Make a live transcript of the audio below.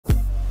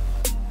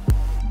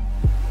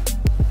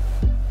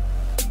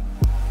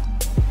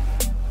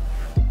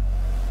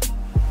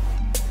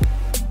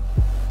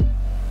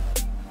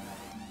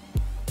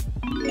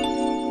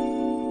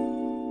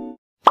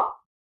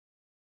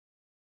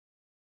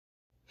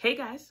Hey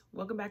guys,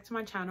 welcome back to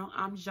my channel.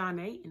 I'm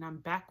Janae and I'm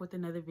back with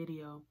another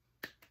video.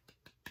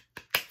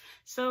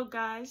 So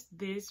guys,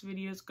 this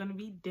video is going to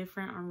be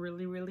different. I'm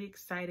really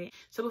excited.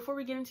 So before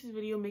we get into the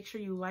video, make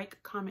sure you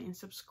like, comment, and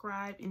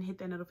subscribe and hit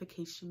that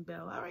notification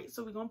bell. All right,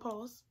 so we're going to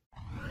pause.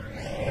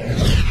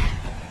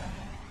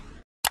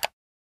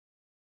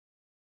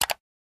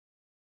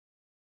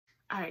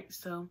 All right,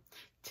 so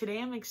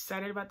today I'm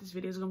excited about this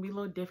video. It's going to be a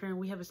little different.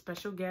 We have a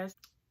special guest.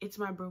 It's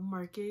my bro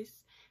Marcus.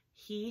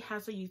 He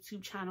has a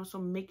YouTube channel, so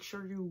make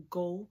sure you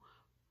go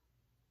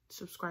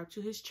subscribe to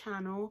his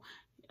channel,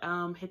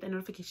 hit that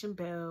notification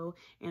bell,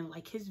 and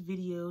like his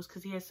videos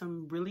because he has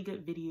some really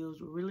good videos,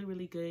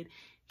 really good.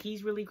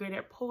 He's really great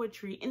at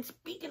poetry. And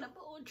speaking of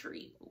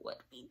poetry,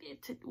 what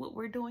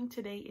we're doing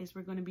today is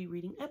we're going to be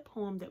reading a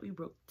poem that we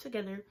wrote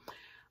together.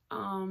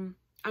 I'm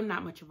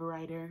not much of a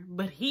writer,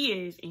 but he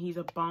is, and he's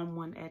a bomb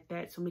one at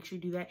that. So make sure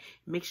you do that.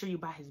 Make sure you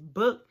buy his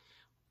book.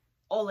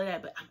 All of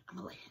that, but I'm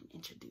gonna let him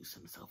introduce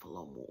himself a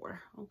little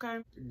more,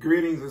 okay?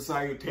 Greetings and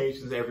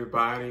salutations,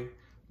 everybody.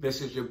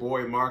 This is your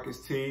boy, Marcus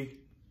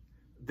T.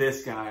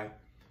 This guy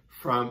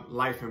from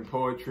Life and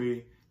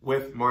Poetry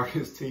with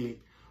Marcus T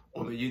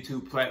on the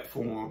YouTube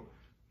platform,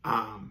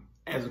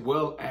 as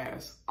well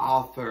as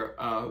author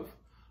of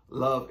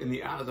Love in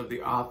the Eyes of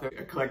the Author,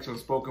 a collection of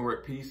spoken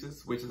word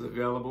pieces, which is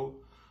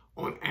available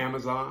on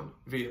Amazon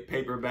via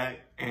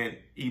paperback and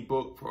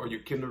ebook for all your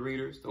Kindle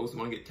readers, those who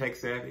want to get tech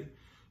savvy.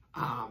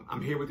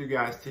 I'm here with you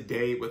guys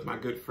today with my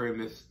good friend,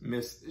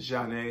 Miss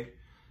Janae,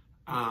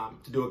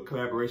 to do a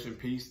collaboration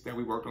piece that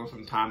we worked on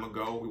some time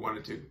ago. We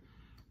wanted to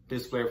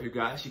display for you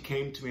guys. She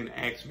came to me and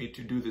asked me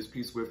to do this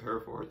piece with her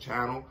for her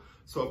channel.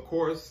 So of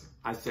course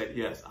I said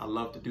yes. I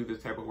love to do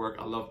this type of work.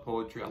 I love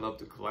poetry. I love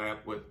to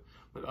collab with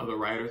other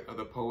writers,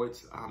 other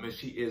poets. And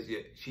she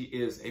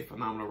is a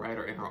phenomenal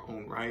writer in her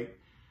own right.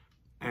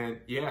 And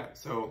yeah,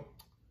 so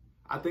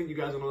I think you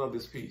guys are gonna love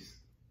this piece.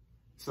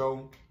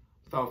 So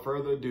without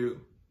further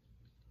ado,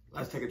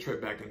 let's take a trip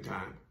back in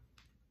time.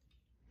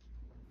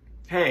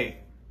 Hey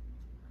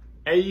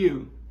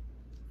you.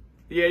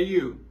 Yeah,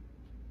 you.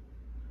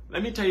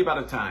 Let me tell you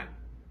about a time.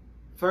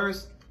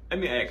 First, let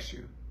me ask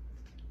you,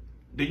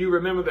 do you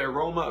remember the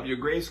aroma of your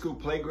grade school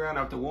playground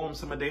after a warm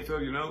summer day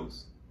filled your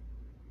nose?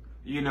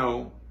 You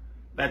know,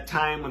 that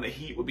time when the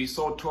heat would be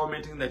so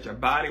tormenting that your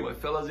body would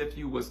feel as if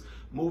you was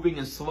moving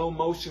in slow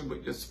motion,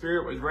 but your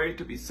spirit was ready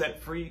to be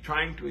set free,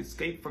 trying to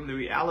escape from the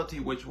reality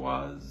which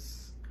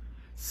was,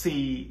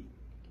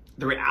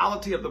 the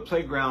reality of the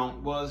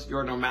playground was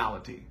your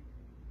normality.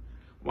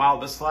 While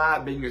the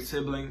slide being your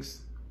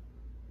siblings,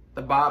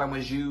 the bottom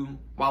was you,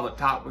 while the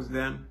top was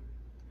them.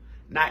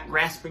 Not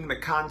grasping the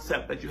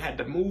concept that you had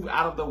to move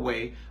out of the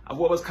way of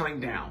what was coming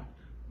down.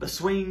 The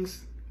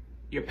swings,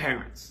 your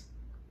parents.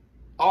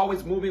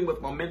 Always moving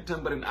with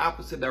momentum, but in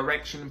opposite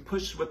direction,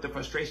 pushed with the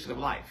frustration of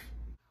life.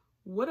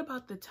 What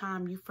about the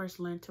time you first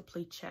learned to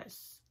play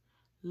chess?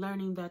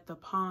 Learning that the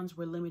pawns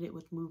were limited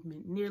with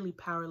movement, nearly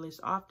powerless,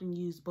 often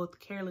used both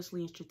carelessly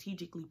and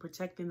strategically,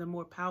 protecting the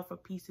more powerful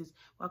pieces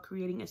while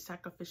creating a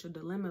sacrificial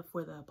dilemma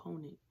for the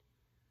opponent.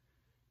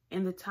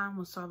 And the time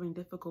when solving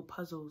difficult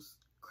puzzles,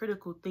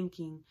 critical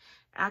thinking,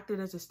 acted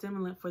as a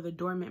stimulant for the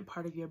dormant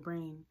part of your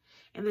brain.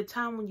 And the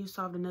time when you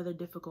solved another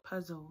difficult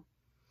puzzle.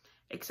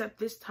 Except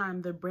this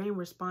time, the brain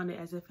responded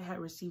as if it had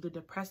received a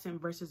depressant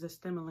versus a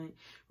stimulant,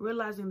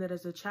 realizing that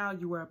as a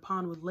child you were a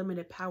pawn with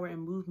limited power and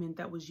movement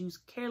that was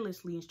used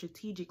carelessly and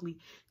strategically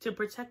to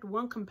protect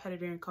one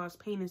competitor and cause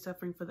pain and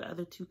suffering for the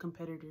other two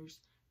competitors,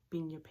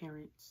 being your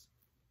parents.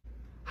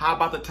 How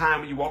about the time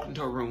when you walked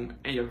into a room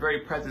and your very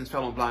presence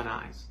fell on blind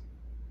eyes?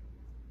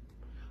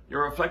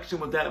 Your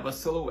reflection was that of a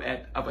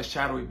silhouette of a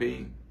shadowy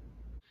being.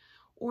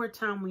 Or a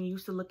time when you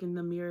used to look in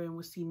the mirror and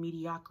would see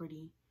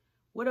mediocrity.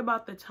 What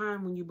about the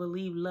time when you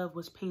believed love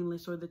was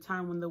painless, or the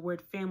time when the word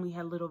family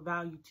had little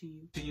value to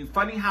you?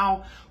 Funny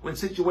how when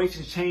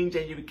situations change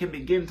and you can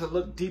begin to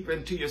look deeper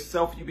into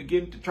yourself, you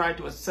begin to try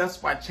to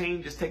assess why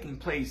change is taking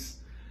place.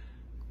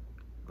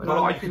 But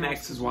all you can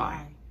ask is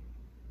why.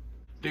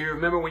 Do you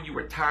remember when you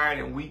were tired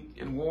and weak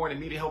and worn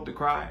and needed help to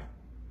cry?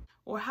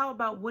 Or how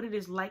about what it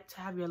is like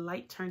to have your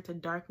light turn to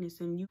darkness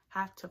and you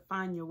have to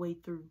find your way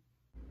through?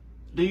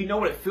 Do you know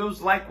what it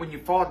feels like when you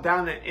fall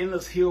down an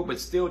endless hill but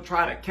still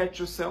try to catch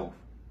yourself?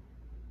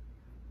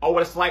 Or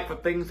what it's like for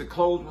things to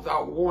close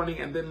without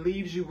warning and then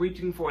leaves you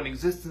reaching for an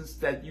existence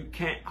that you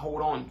can't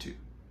hold on to?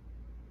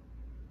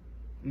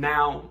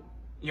 Now,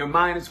 your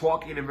mind is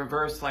walking in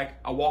reverse like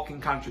a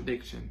walking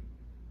contradiction.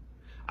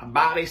 A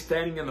body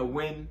standing in the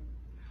wind,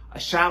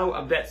 a shadow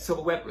of that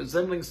silhouette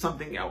resembling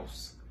something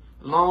else.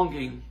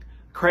 Longing,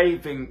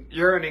 craving,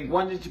 yearning,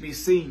 wanting to be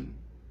seen.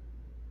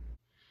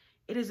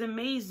 It is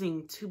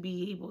amazing to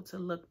be able to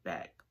look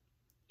back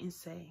and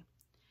say,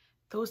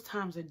 those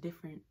times are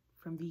different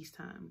from these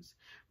times.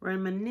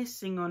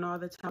 Reminiscing on all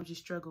the times you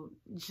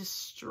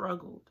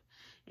struggled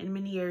in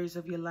many areas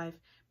of your life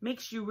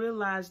makes you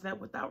realize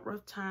that without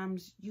rough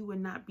times, you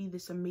would not be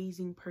this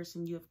amazing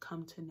person you have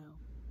come to know.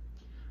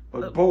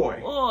 But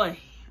boy,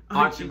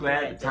 aren't you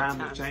glad the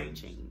times have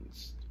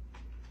changed?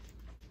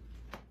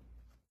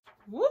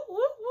 Woo, woo,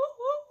 woo,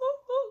 woo,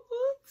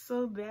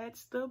 So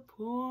that's the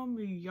poem,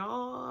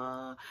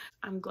 y'all.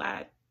 I'm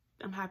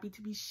happy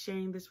to be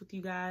sharing this with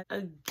you guys.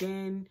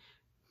 Again,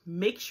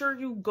 make sure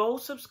you go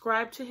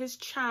subscribe to his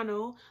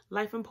channel,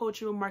 Life and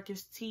Poetry with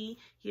Marcus T.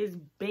 He is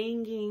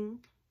banging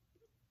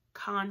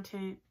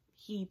content.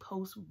 He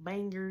posts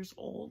bangers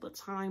all the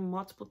time,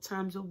 multiple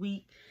times a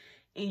week.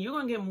 And you're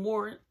going to get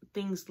more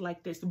things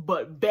like this,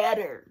 but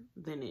better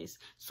than this.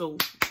 So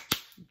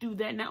do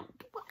that now.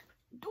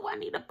 Do I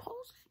need to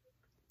post it?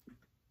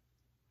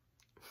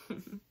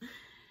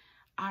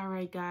 All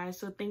right, guys.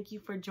 So thank you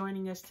for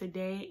joining us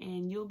today.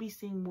 And you'll be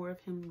seeing more of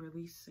him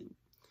really soon.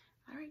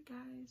 All right,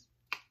 guys.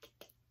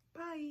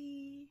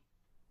 Bye.